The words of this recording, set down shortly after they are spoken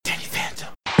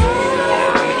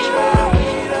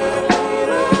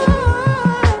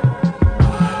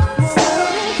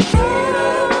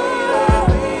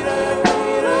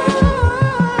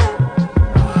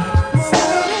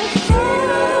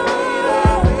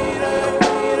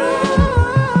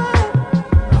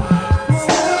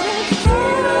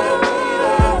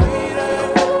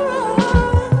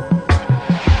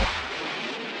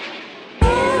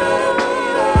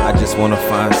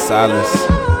solace.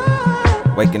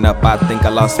 Waking up, I think I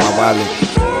lost my wallet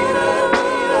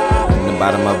in the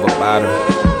bottom of a bottle.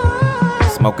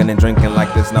 Smoking and drinking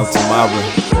like there's no tomorrow.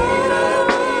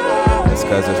 It's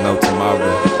cause there's no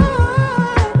tomorrow.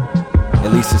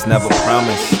 At least it's never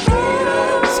promised.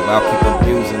 So I'll keep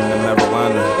abusing the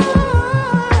marijuana.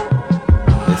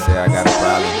 They say I got a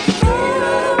problem,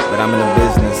 but I'm in the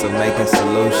business of making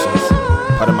solutions.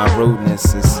 Part of my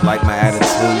rudeness is like my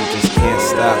attitude, just can't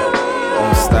stop,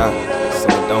 won't stop, so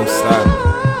it don't stop.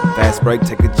 Fast break,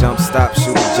 take a jump stop,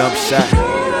 shoot a jump shot.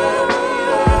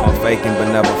 I'm faking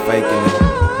but never faking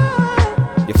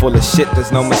it. You're full of shit,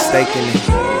 there's no mistaking it.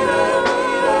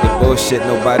 Your bullshit,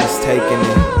 nobody's taking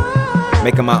it.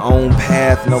 Making my own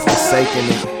path, no forsaking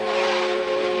it.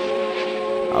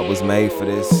 I was made for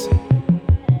this.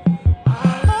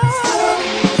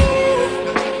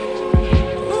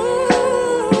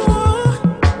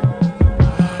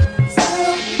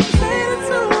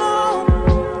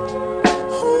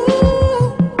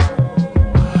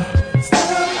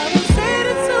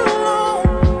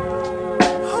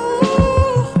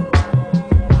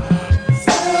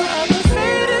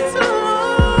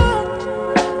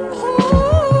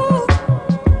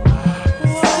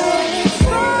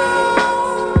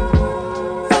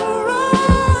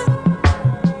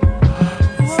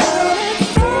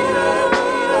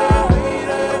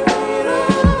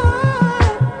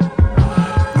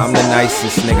 I'm the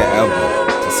nicest nigga ever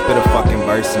to spit a fucking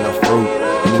verse in a fruit.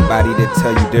 Anybody that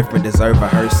tell you different deserve a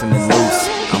hearse and a noose.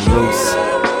 I'm loose.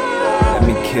 Let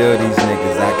me kill these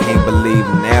niggas. I can't believe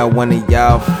now one of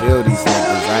y'all feel these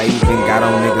niggas. I even got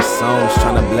on niggas' songs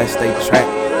tryna bless they track.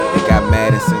 They got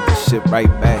mad and sent the shit right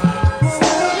back.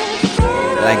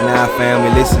 Like, nah fam, we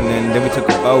listening, then we took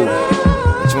a vote.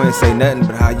 But you ain't say nothing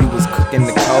but how you was cooking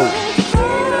the code.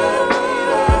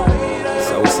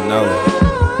 So it's a no.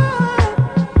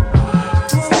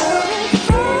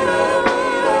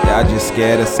 Y'all just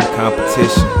scared of some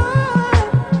competition.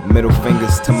 Middle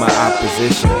fingers to my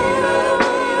opposition.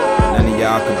 None of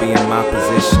y'all could be in my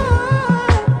position.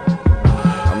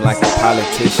 I'm like a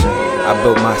politician. I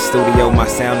built my studio, my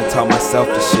sound, and taught myself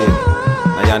the shit.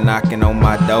 Now y'all knocking on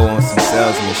my door on some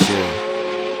salesman shit.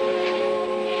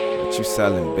 What you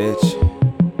selling, bitch?